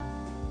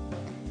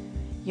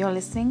You're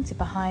listening to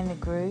Behind the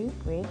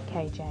Groove with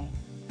KJ.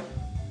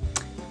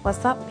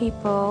 What's up,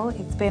 people?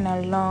 It's been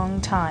a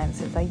long time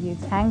since I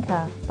used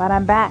Anchor, but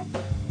I'm back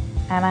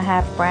and I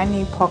have brand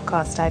new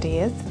podcast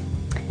ideas,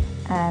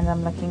 and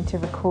I'm looking to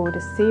record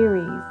a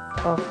series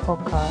of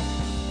podcasts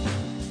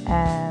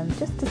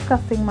just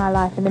discussing my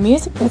life in the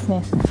music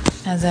business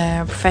as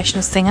a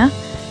professional singer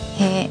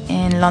here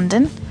in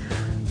London.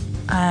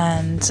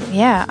 And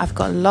yeah, I've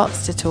got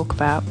lots to talk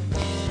about.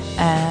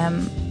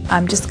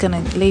 I'm just going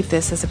to leave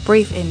this as a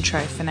brief intro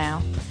for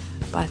now,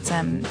 but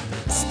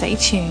stay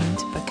tuned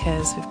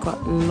because we've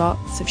got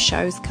lots of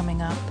shows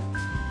coming up.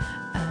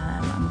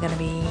 I'm going to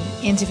be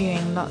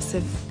interviewing lots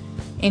of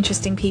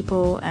interesting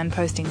people and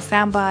posting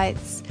sound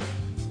bites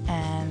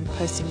and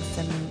posting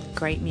some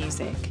great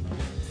music.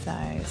 So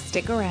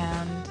stick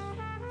around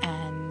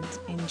and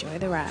enjoy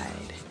the ride.